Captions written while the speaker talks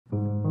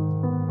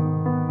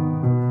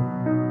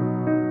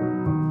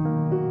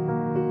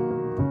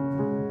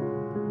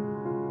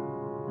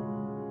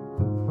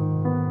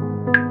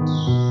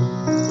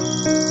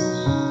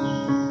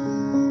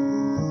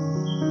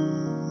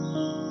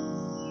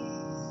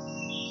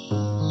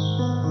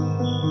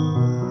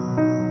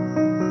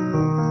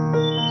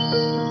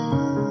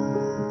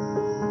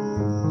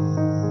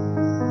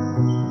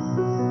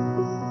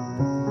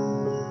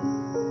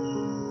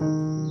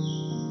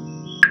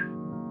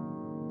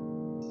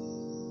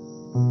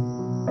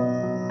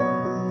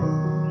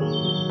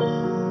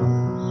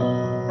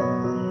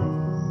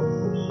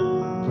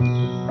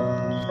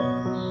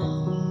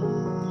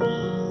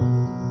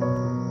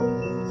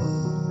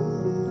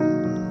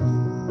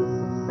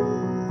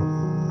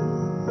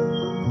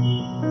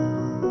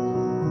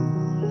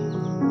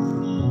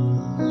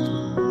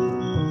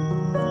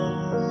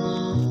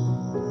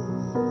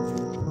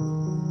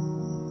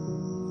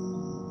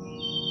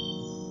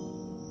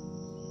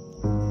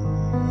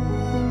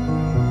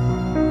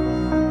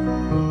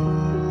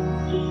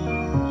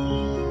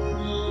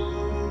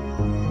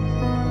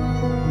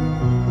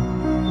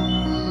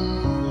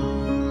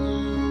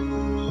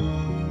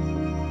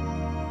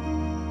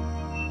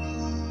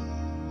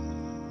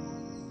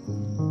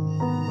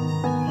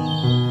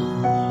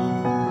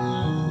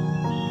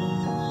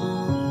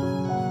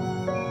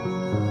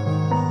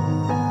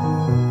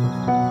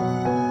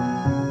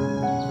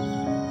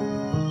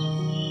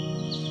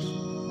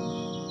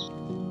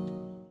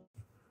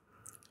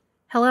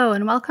Hello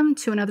and welcome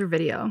to another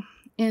video.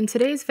 In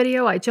today's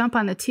video, I jump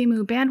on the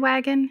Temu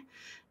bandwagon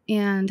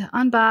and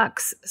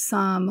unbox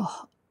some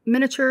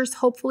miniatures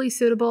hopefully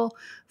suitable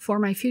for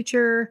my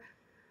future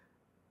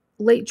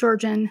late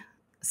Georgian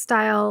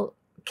style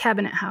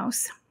cabinet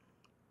house.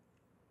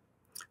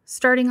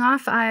 Starting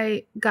off,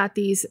 I got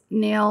these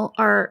nail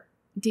art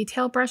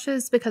detail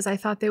brushes because I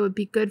thought they would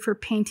be good for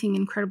painting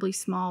incredibly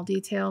small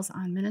details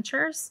on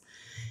miniatures.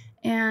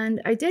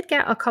 And I did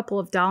get a couple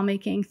of doll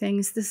making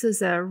things. This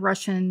is a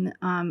Russian,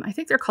 I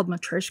think they're called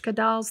Matryoshka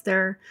dolls.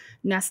 They're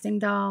nesting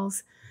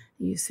dolls.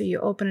 So you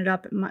open it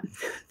up,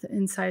 the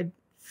inside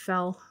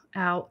fell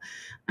out.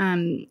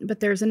 But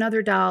there's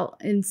another doll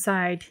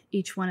inside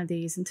each one of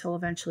these until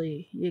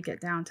eventually you get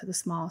down to the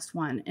smallest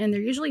one. And they're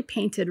usually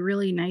painted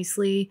really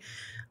nicely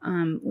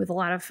with a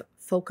lot of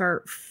folk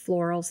art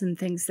florals and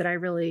things that I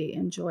really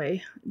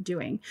enjoy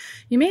doing.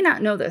 You may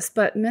not know this,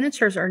 but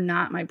miniatures are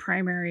not my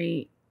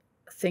primary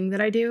thing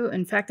that I do.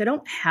 In fact, I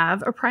don't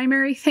have a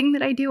primary thing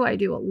that I do. I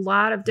do a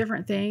lot of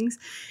different things.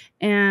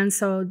 And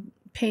so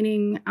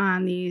painting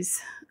on these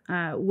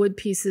wood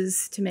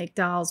pieces to make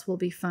dolls will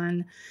be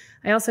fun.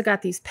 I also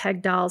got these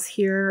peg dolls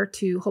here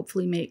to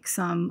hopefully make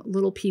some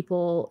little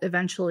people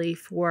eventually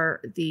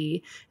for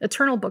the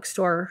Eternal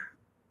Bookstore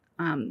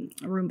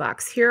room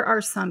box. Here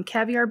are some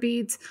caviar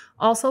beads,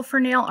 also for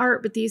nail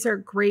art, but these are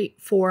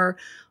great for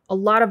a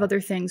lot of other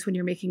things when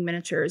you're making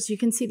miniatures. You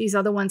can see these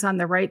other ones on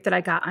the right that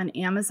I got on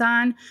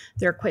Amazon.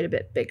 They're quite a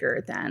bit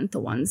bigger than the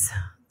ones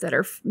that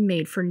are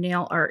made for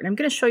nail art. And I'm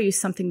going to show you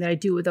something that I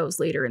do with those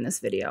later in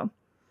this video.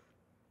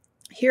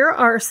 Here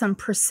are some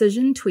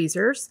precision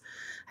tweezers.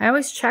 I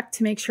always check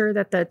to make sure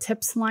that the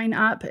tips line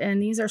up,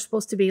 and these are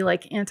supposed to be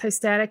like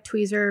anti-static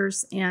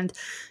tweezers. And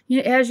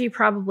as you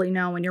probably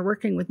know, when you're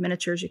working with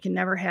miniatures, you can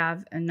never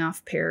have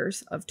enough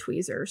pairs of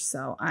tweezers.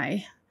 So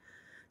I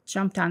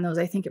jumped on those.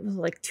 I think it was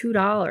like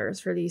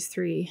 $2 for these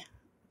 3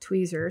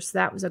 tweezers.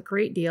 That was a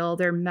great deal.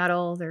 They're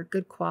metal, they're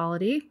good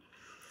quality.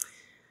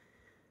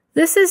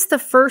 This is the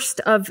first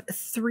of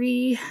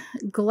 3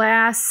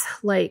 glass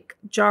like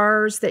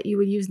jars that you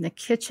would use in the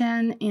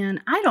kitchen.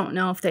 And I don't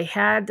know if they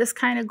had this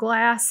kind of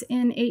glass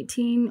in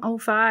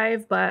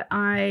 1805, but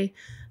I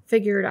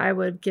figured I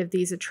would give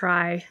these a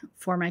try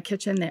for my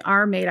kitchen. They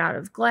are made out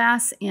of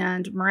glass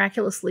and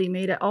miraculously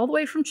made it all the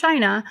way from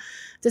China,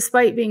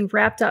 despite being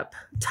wrapped up,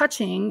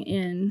 touching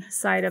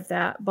inside of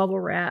that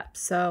bubble wrap.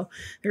 So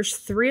there's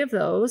 3 of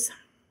those.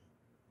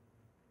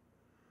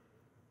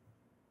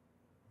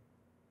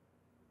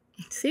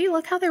 See,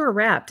 look how they were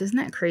wrapped. Isn't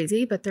that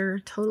crazy? But they're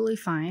totally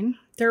fine.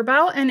 They're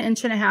about 1.5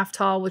 inches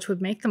tall, which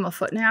would make them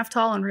 1.5 feet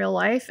tall in real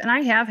life. And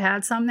I have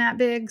had some that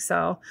big.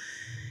 So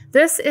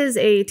this is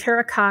a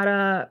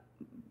terracotta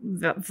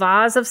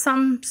vase of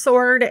some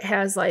sort. It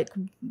has like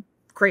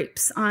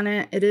grapes on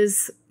it. It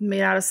is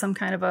made out of some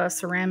kind of a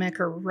ceramic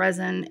or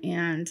resin,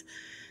 and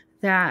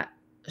that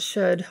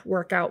should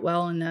work out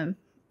well in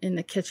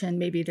the kitchen.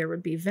 Maybe there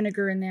would be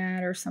vinegar in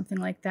that or something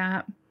like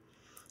that.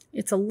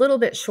 It's a little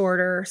bit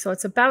shorter, so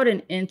it's about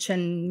 1 inch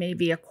and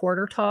maybe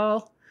 1/4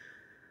 tall.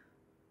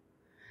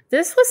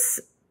 This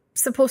was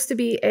supposed to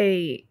be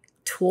a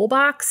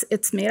toolbox.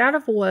 It's made out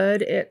of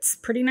wood. It's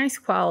pretty nice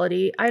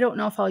quality. I don't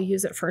know if I'll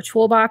use it for a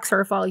toolbox or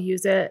if I'll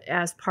use it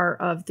as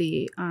part of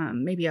the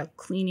maybe a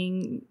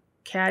cleaning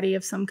caddy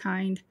of some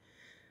kind.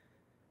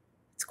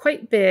 It's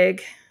quite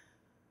big.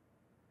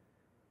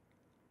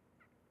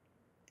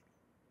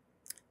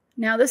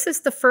 Now, this is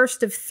the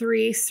first of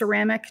 3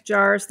 ceramic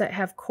jars that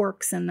have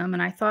corks in them,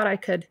 and I thought I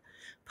could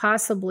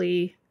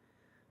possibly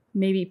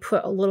maybe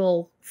put a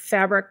little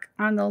fabric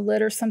on the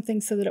lid or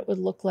something so that it would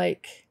look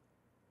like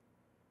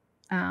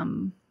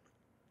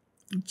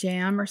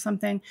jam or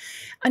something.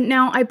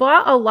 Now, I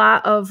bought a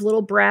lot of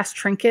little brass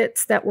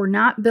trinkets that were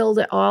not billed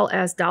at all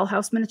as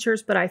dollhouse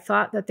miniatures, but I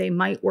thought that they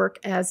might work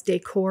as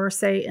decor,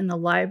 say, in the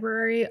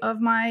library of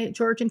my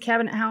Georgian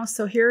cabinet house.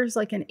 So here's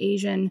like an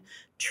Asian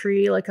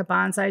tree, like a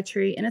bonsai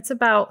tree, and it's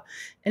about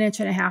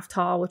 1.5 inches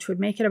tall, which would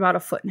make it about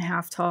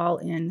 1.5 feet tall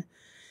in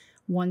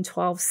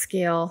 1/12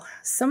 scale.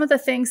 Some of the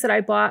things that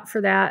I bought for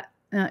that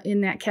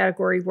in that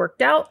category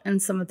worked out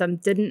and some of them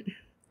didn't.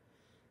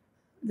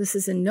 This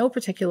is in no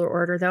particular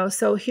order though.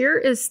 So here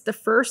is the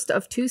first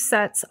of 2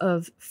 sets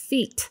of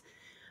feet,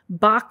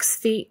 box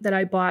feet that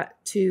I bought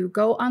to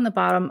go on the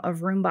bottom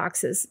of room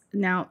boxes.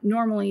 Now,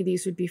 normally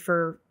these would be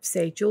for,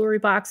 say, jewelry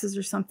boxes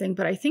or something,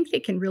 but I think they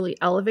can really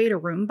elevate a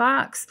room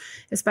box,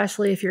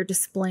 especially if you're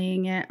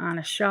displaying it on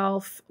a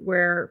shelf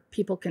where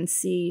people can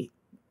see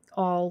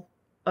all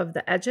of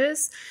the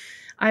edges.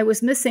 I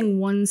was missing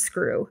 1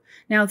 screw.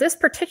 Now, this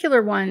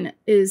particular one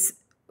is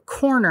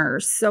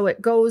corners, so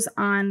it goes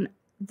on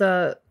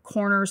the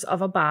corners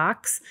of a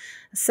box.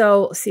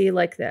 So see,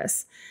 like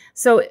this.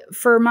 So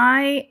for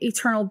my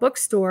Eternal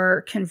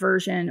Bookstore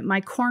conversion,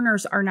 my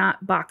corners are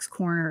not box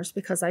corners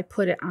because I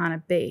put it on a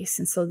base.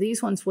 And so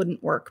these ones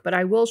wouldn't work, but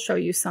I will show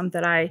you some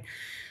that I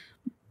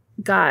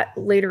got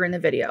later in the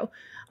video.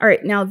 All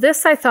right, now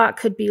this I thought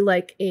could be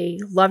like a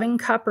loving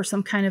cup or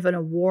some kind of an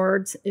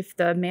award if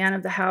the man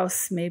of the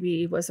house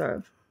maybe was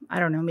I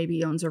don't know, maybe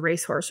he owns a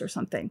racehorse or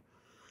something.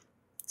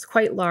 It's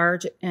quite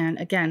large, and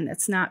again,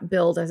 it's not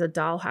billed as a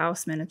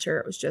dollhouse miniature.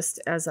 It was just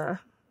as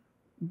a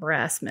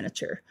brass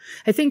miniature.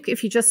 I think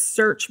if you just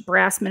search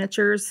brass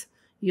miniatures,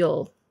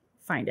 you'll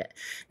find it.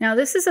 Now,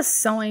 this is a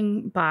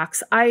sewing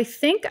box. I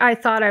think I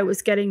thought I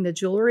was getting the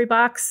jewelry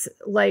box,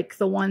 like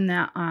the one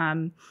that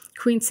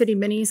Queen City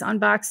Minis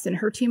unboxed in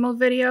her Temu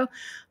video,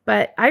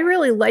 but I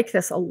really like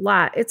this a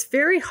lot. It's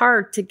very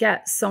hard to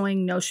get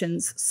sewing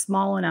notions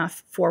small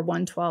enough for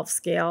 1/12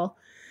 scale.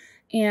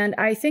 And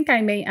I think I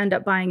may end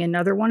up buying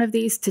another one of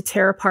these to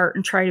tear apart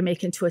and try to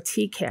make into a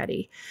tea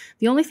caddy.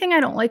 The only thing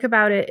I don't like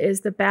about it is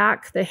the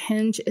back, the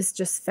hinge is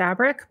just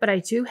fabric, but I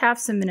do have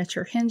some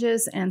miniature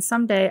hinges and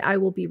someday I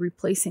will be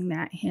replacing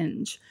that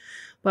hinge.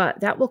 But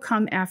that will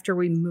come after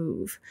we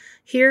move.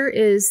 Here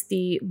is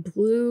the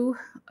blue,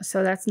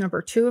 so that's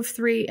number 2 of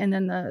 3, and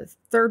then the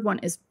third one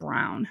is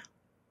brown.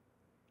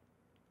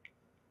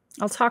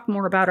 I'll talk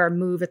more about our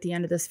move at the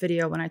end of this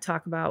video when I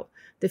talk about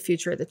the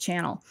future of the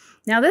channel.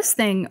 Now, this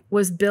thing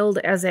was billed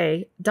as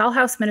a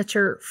dollhouse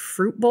miniature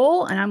fruit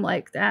bowl, and I'm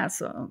like,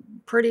 that's a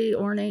pretty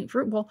ornate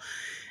fruit bowl.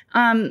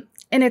 And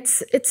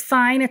it's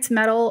fine. It's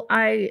metal.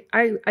 I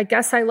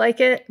guess I like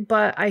it,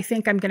 but I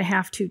think I'm going to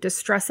have to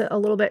distress it a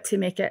little bit to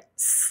make it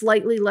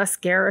slightly less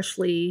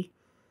garishly.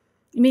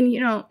 I mean, you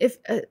know,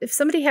 if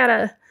somebody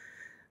had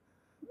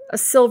a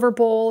silver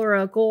bowl or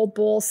a gold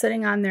bowl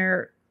sitting on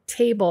their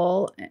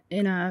table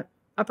in a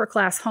upper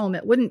class home,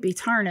 it wouldn't be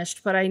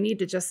tarnished, but I need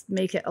to just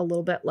make it a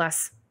little bit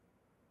less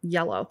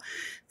yellow.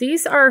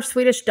 These are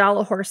Swedish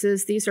dollar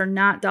horses. These are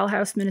not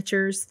dollhouse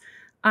miniatures.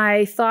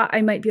 I thought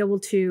I might be able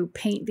to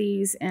paint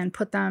these and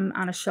put them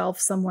on a shelf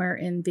somewhere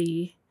in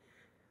the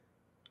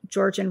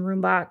Georgian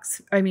room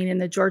box. I mean, in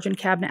the Georgian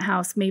cabinet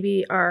house.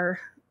 Maybe our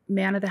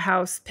man of the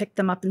house picked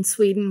them up in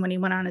Sweden when he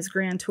went on his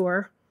grand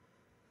tour.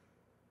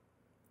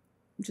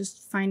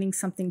 Just finding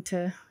something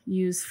to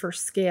use for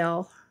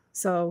scale.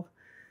 So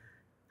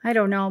I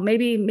don't know,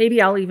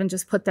 maybe I'll even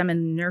just put them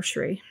in the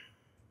nursery.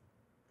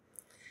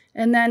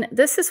 And then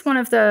this is one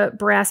of the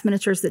brass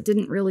miniatures that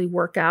didn't really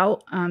work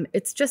out.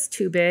 It's just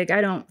too big.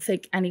 I don't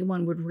think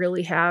anyone would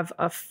really have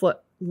a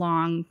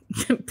foot-long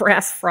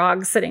brass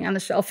frog sitting on the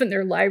shelf in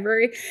their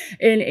library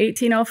in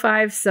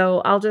 1805. So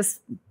I'll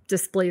just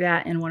display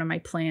that in one of my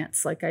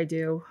plants like I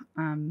do.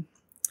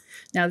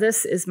 Now,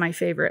 this is my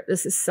favorite.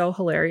 This is so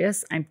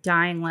hilarious. I'm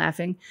dying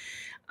laughing.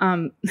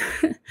 I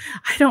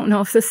don't know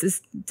if this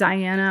is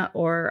Diana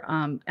or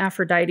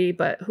Aphrodite,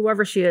 but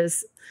whoever she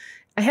is,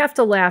 I have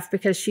to laugh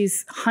because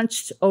she's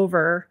hunched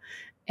over.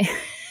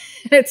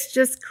 It's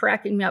just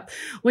cracking me up.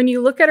 When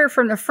you look at her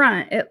from the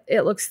front,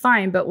 it looks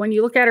fine. But when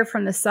you look at her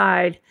from the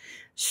side,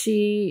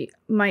 she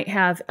might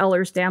have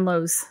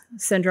Ehlers-Danlos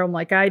syndrome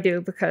like I do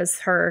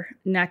because her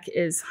neck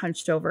is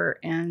hunched over.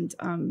 And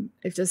I'm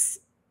just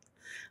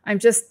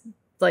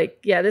like,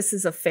 yeah, this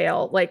is a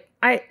fail. Like,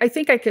 I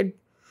think I could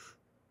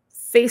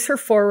face her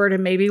forward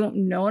and maybe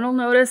no one will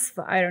notice,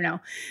 but I don't know.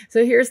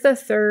 So here's the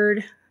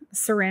third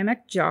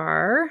ceramic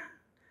jar.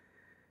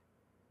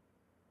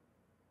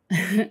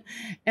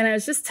 And I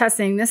was just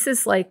testing. This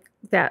is like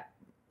that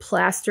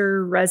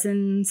plaster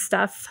resin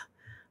stuff.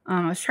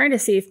 I was trying to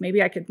see if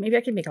maybe I could make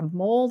a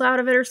mold out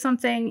of it or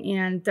something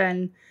and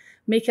then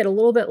make it a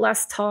little bit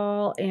less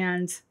tall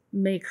and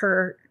make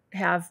her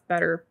have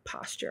better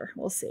posture.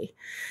 We'll see.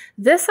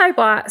 This I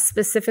bought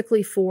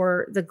specifically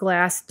for the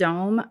glass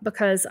dome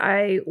because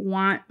I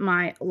want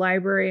my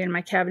library and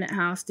my cabinet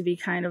house to be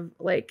kind of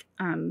like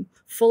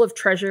full of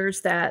treasures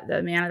that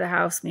the man of the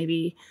house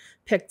maybe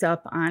picked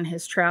up on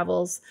his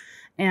travels.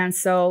 And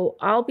so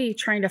I'll be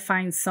trying to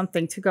find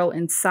something to go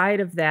inside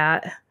of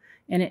that.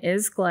 And it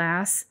is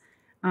glass.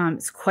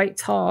 It's quite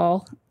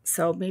tall.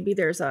 So maybe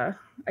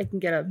I can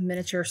get a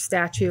miniature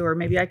statue, or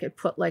maybe I could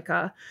put like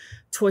a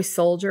toy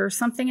soldier or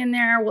something in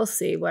there. We'll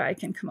see what I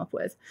can come up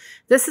with.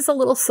 This is a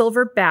little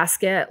silver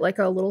basket, like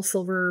a little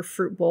silver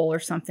fruit bowl or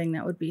something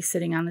that would be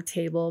sitting on the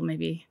table,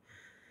 maybe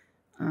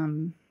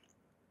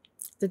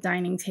the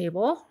dining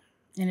table.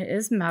 And it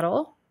is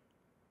metal.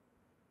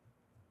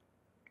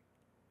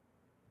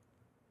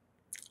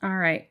 All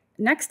right.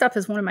 next up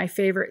is one of my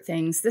favorite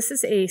things. This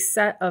is a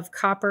set of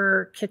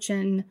copper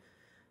kitchen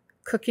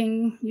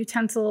cooking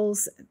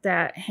utensils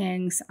that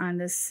hangs on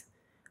this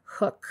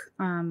hook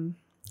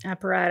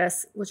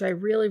apparatus, which I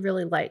really,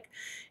 really like.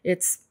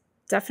 It's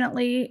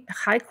definitely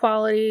high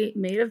quality,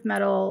 made of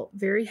metal,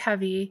 very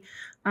heavy.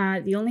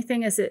 The only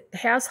thing is it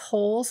has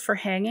holes for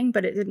hanging,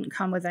 but it didn't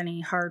come with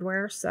any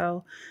hardware.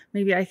 So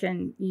maybe I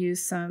can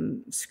use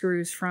some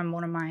screws from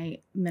one of my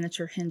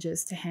miniature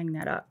hinges to hang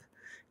that up.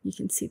 You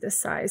can see the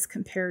size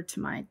compared to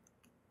my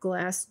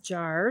glass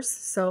jars.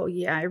 So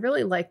yeah, I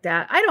really like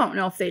that. I don't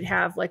know if they'd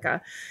have like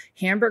a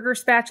hamburger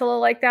spatula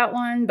like that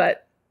one,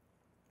 but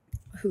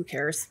who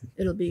cares?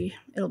 It'll be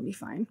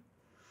fine.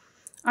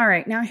 All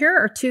right, now here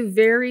are two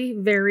very,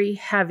 very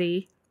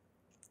heavy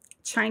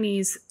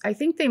Chinese. I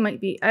think they might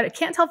be, I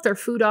can't tell if they're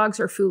foo dogs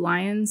or foo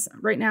lions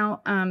right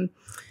now,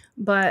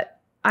 but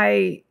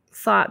I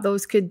thought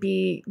those could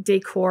be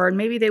decor and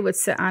maybe they would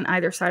sit on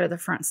either side of the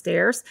front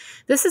stairs.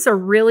 This is a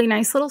really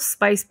nice little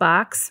spice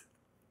box.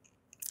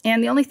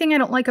 And the only thing I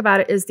don't like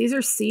about it is these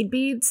are seed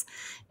beads,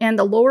 and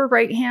the lower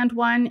right-hand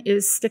one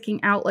is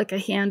sticking out like a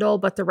handle,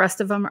 but the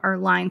rest of them are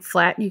lying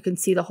flat and you can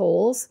see the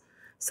holes.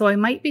 So I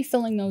might be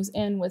filling those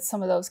in with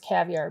some of those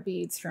caviar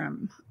beads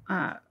from,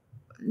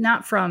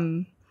 not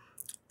from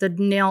the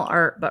nail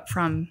art, but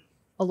from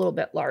a little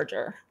bit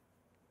larger.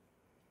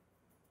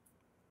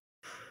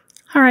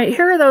 All right,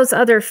 here are those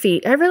other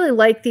feet. I really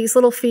like these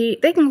little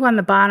feet. They can go on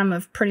the bottom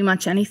of pretty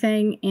much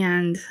anything,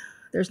 and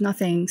there's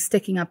nothing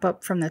sticking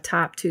up from the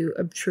top to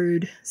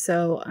obtrude.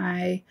 So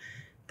I'm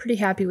pretty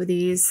happy with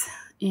these.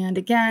 And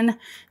again,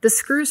 the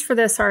screws for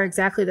this are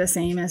exactly the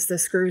same as the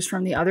screws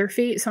from the other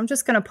feet. So I'm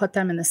just going to put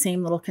them in the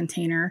same little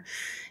container.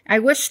 I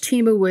wish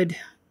Temu would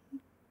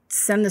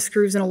send the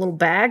screws in a little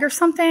bag or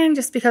something,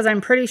 just because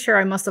I'm pretty sure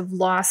I must have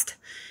lost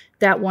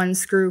that one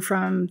screw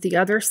from the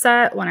other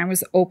set when I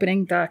was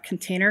opening the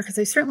container, because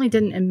I certainly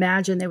didn't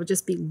imagine they would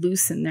just be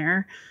loose in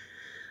there.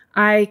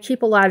 I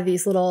keep a lot of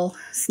these little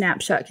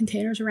snapshot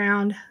containers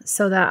around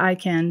so that I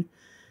can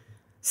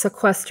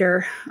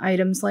sequester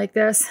items like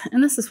this.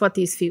 And this is what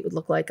these feet would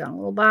look like on a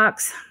little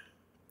box.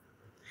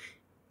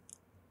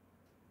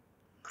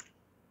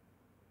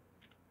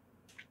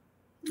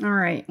 All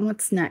right,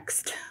 what's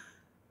next?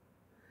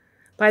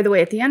 By the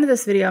way, at the end of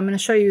this video, I'm going to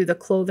show you the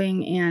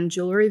clothing and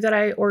jewelry that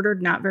I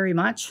ordered, not very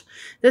much.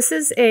 This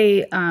is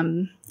a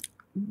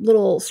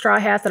little straw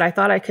hat that I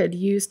thought I could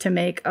use to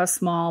make a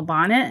small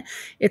bonnet.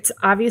 It's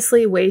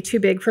obviously way too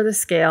big for the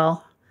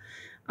scale.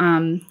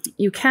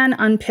 You can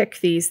unpick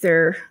these.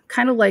 They're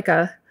kind of like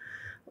a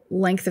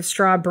length of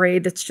straw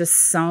braid that's just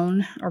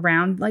sewn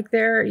around like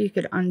there. You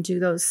could undo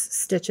those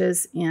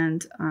stitches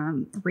and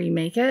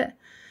remake it.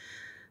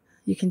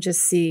 You can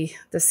just see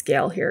the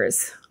scale here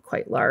is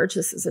quite large.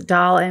 This is a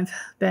doll I've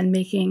been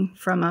making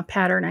from a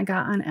pattern I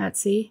got on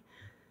Etsy.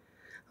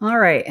 All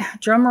right,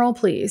 drum roll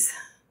please.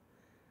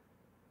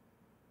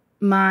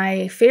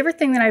 My favorite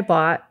thing that I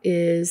bought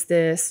is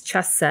this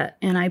chess set,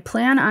 and I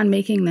plan on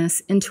making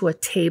this into a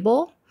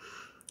table.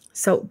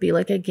 So it'd be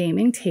like a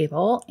gaming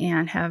table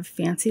and have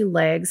fancy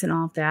legs and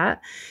all of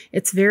that.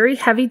 It's very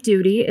heavy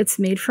duty. It's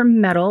made from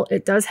metal.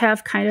 It does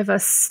have kind of a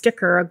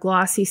sticker, a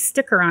glossy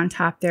sticker on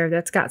top there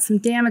that's got some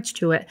damage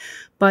to it.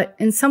 But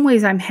in some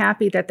ways, I'm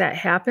happy that that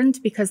happened,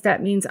 because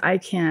that means I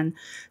can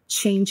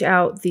change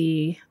out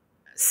the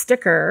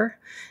sticker.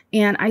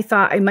 And I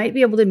thought I might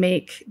be able to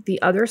make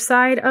the other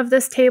side of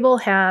this table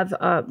have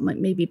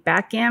maybe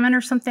backgammon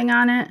or something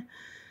on it.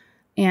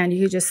 And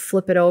you could just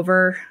flip it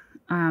over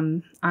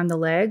on the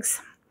legs.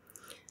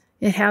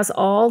 It has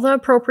all the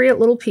appropriate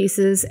little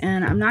pieces,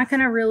 and I'm not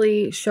going to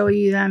really show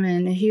you them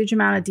in a huge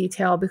amount of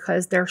detail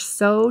because they're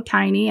so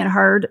tiny and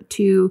hard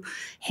to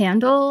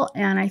handle.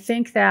 And I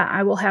think that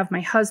I will have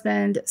my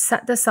husband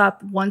set this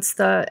up once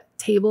the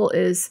table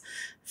is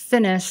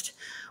finished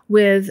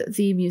with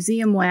the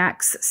museum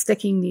wax,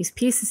 sticking these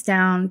pieces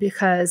down,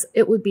 because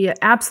it would be an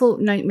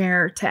absolute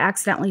nightmare to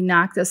accidentally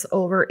knock this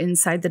over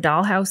inside the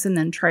dollhouse and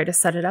then try to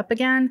set it up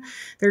again.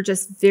 They're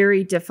just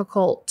very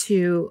difficult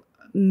to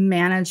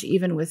manage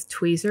even with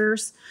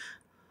tweezers.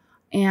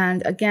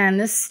 And again,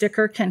 this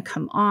sticker can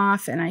come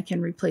off and I can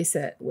replace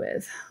it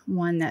with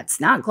one that's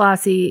not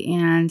glossy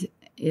and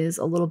is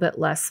a little bit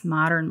less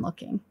modern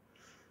looking.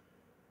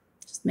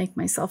 Just make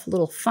myself a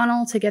little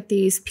funnel to get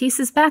these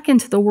pieces back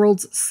into the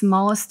world's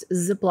smallest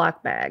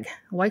Ziploc bag.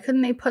 Why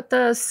couldn't they put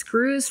the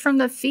screws from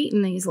the feet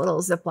in these little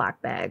Ziploc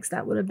bags?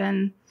 That would have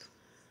been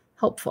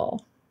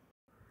helpful.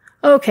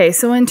 Okay,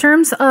 so in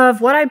terms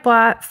of what I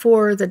bought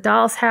for the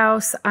doll's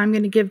house, I'm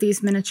going to give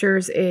these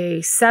miniatures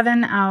a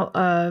 7 out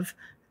of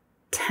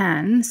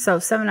 10. So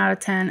 7 out of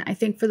 10. I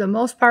think for the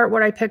most part,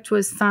 what I picked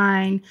was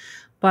fine,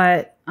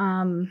 but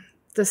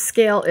the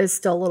scale is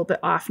still a little bit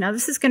off. Now,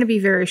 this is going to be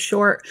very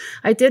short.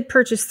 I did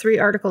purchase 3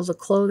 articles of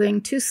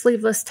clothing, 2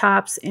 sleeveless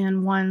tops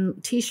and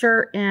 1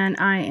 t-shirt, and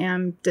I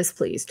am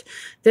displeased.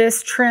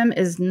 This trim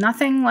is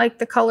nothing like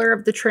the color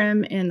of the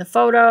trim in the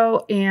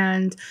photo,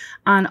 and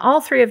on all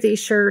 3 of these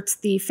shirts,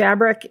 the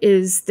fabric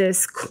is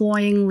this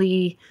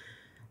cloyingly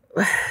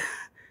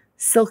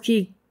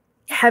silky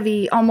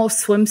heavy,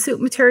 almost swimsuit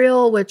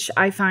material, which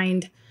I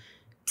find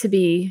to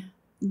be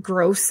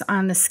gross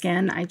on the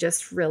skin. I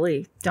just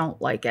really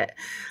don't like it.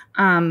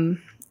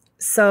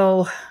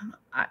 So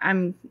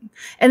and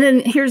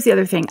then here's the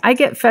other thing. I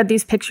get fed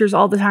these pictures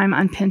all the time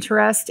on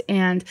Pinterest,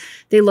 and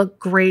they look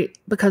great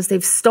because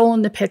they've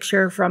stolen the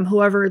picture from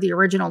whoever the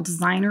original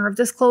designer of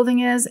this clothing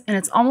is. And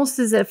it's almost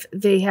as if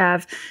they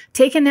have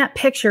taken that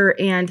picture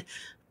and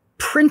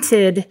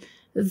printed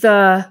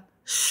the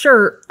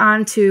shirt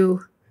onto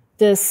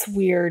this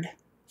weird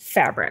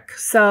fabric.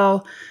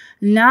 So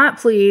not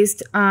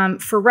pleased.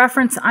 For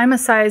reference, I'm a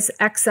size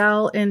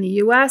XL in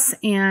the US,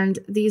 and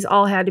these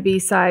all had to be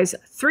size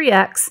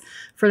 3X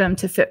for them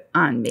to fit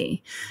on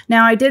me.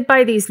 Now, I did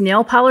buy these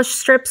nail polish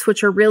strips,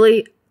 which are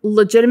really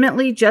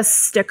legitimately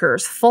just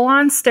stickers,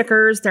 full-on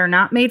stickers. They're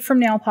not made from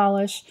nail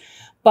polish,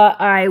 but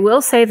I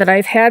will say that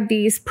I've had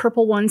these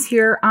purple ones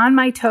here on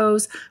my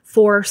toes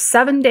for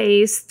 7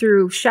 days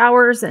through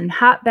showers and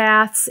hot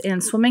baths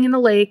and swimming in the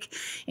lake,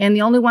 and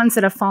the only ones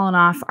that have fallen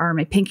off are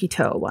my pinky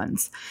toe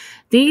ones.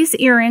 These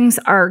earrings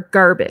are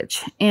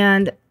garbage,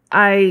 and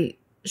I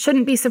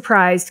shouldn't be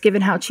surprised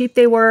given how cheap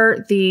they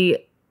were. The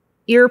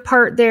ear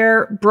part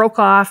there broke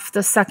off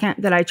the second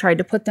that I tried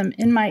to put them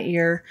in my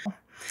ear.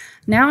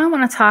 Now I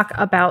want to talk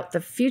about the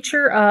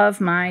future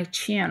of my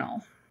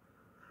channel.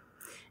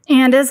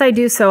 And as I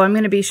do so, I'm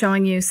going to be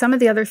showing you some of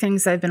the other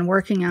things I've been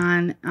working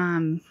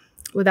on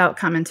without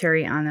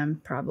commentary on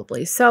them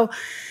probably. So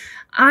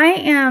I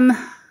am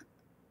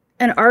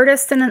an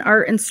artist and an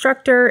art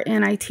instructor,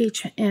 and I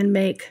teach and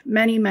make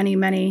many, many,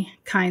 many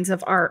kinds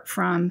of art,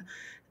 from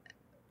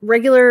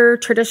regular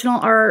traditional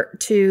art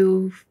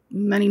to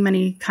many,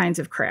 many kinds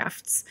of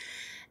crafts.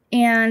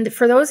 And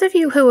for those of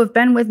you who have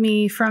been with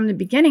me from the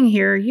beginning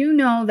here, you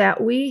know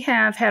that we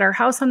have had our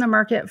house on the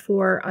market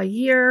for a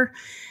year,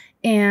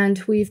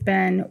 and we've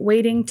been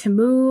waiting to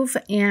move,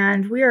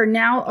 and we are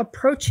now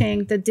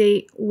approaching the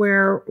date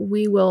where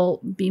we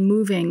will be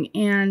moving.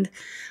 And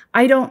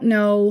I don't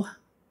know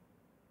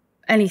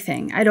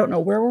anything. I don't know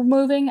where we're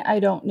moving. I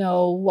don't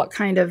know what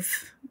kind of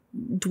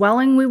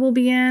dwelling we will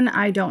be in.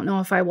 I don't know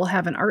if I will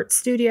have an art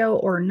studio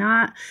or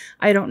not.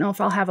 I don't know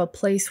if I'll have a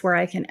place where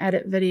I can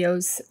edit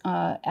videos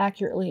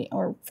accurately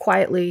or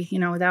quietly, you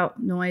know,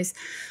 without noise.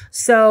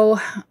 So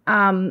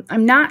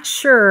I'm not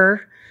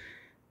sure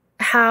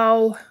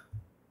how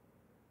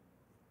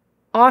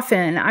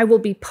often I will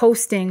be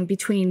posting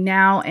between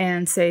now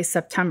and, say,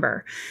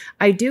 September.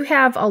 I do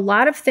have a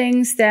lot of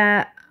things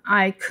that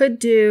I could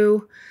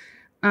do.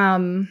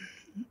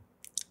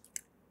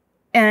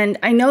 And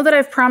I know that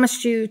I've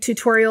promised you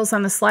tutorials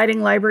on the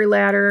sliding library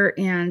ladder,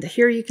 and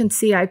here you can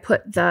see I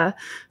put the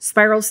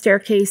spiral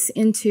staircase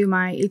into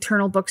my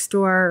Eternal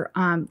bookstore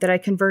that I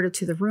converted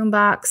to the room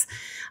box.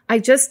 I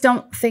just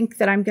don't think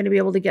that I'm going to be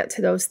able to get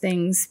to those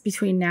things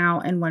between now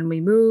and when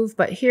we move,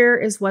 but here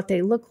is what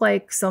they look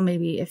like. So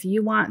maybe if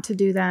you want to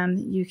do them,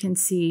 you can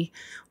see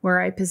where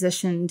I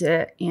positioned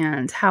it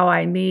and how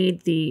I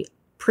made the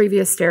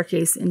previous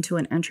staircase into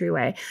an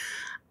entryway.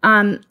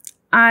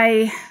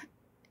 I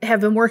have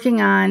been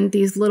working on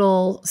these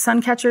little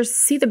sun catchers.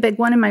 See the big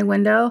one in my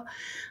window?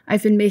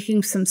 I've been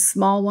making some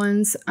small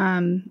ones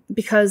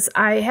because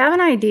I have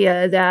an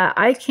idea that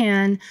I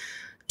can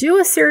do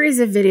a series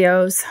of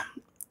videos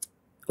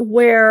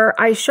where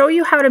I show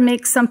you how to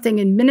make something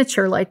in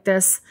miniature like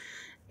this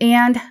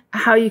and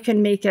how you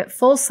can make it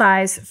full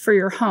size for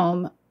your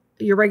home,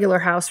 your regular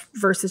house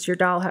versus your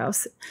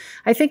dollhouse.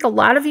 I think a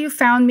lot of you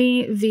found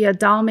me via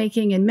doll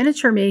making and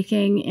miniature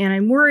making, and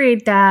I'm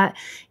worried that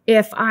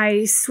if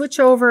I switch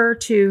over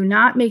to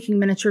not making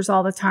miniatures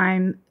all the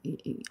time,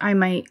 I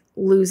might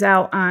lose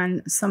out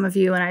on some of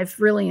you, and I've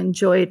really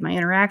enjoyed my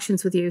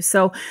interactions with you.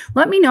 So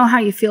let me know how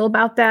you feel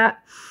about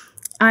that.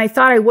 I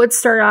thought I would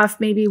start off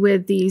maybe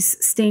with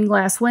these stained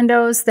glass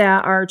windows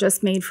that are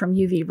just made from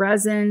UV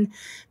resin,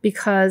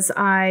 because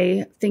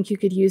I think you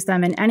could use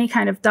them in any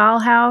kind of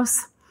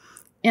dollhouse.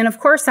 And of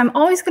course, I'm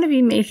always going to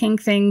be making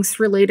things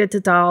related to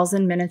dolls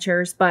and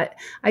miniatures, but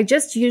I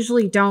just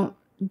usually don't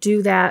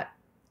do that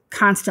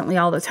constantly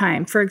all the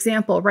time. For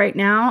example, right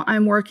now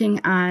I'm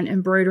working on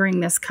embroidering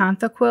this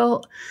Kantha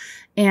quilt,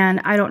 and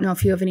I don't know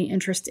if you have any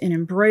interest in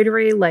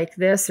embroidery like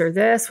this or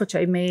this, which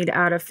I made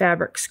out of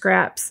fabric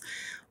scraps,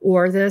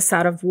 or this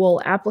out of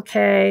wool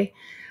applique.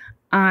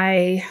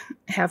 I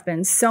have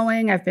been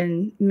sewing.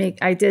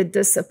 I did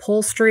this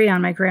upholstery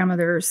on my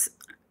grandmother's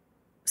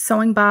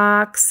sewing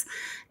box.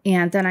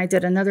 And then I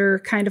did another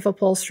kind of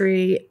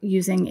upholstery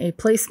using a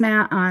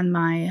placemat on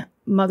my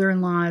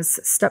mother-in-law's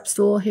step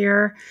stool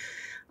here.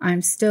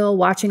 I'm still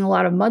watching a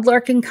lot of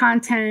mudlarking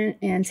content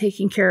and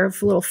taking care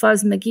of little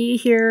Fuzz McGee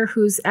here,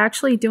 who's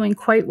actually doing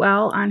quite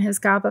well on his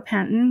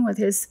gabapentin with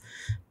his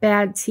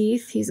bad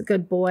teeth. He's a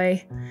good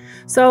boy.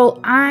 So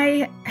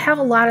I have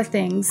a lot of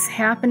things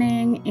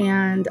happening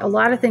and a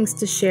lot of things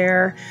to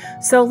share.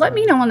 So let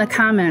me know in the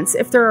comments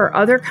if there are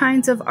other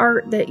kinds of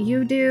art that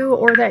you do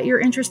or that you're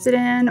interested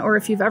in, or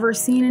if you've ever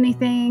seen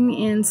anything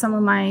in some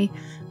of my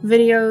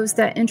videos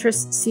that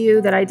interests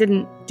you that I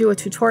didn't do a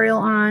tutorial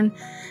on.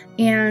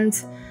 And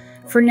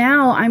for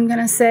now, I'm going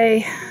to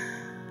say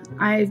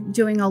I'm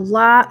doing a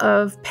lot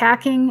of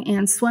packing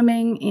and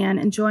swimming and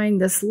enjoying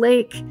this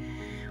lake,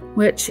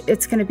 which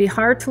it's going to be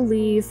hard to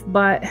leave,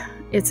 but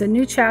it's a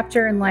new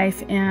chapter in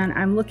life, and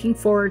I'm looking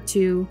forward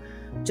to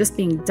just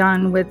being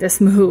done with this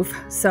move.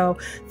 So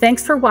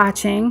thanks for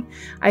watching.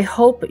 I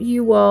hope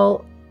you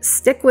will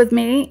stick with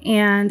me,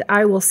 and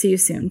I will see you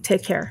soon.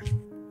 Take care.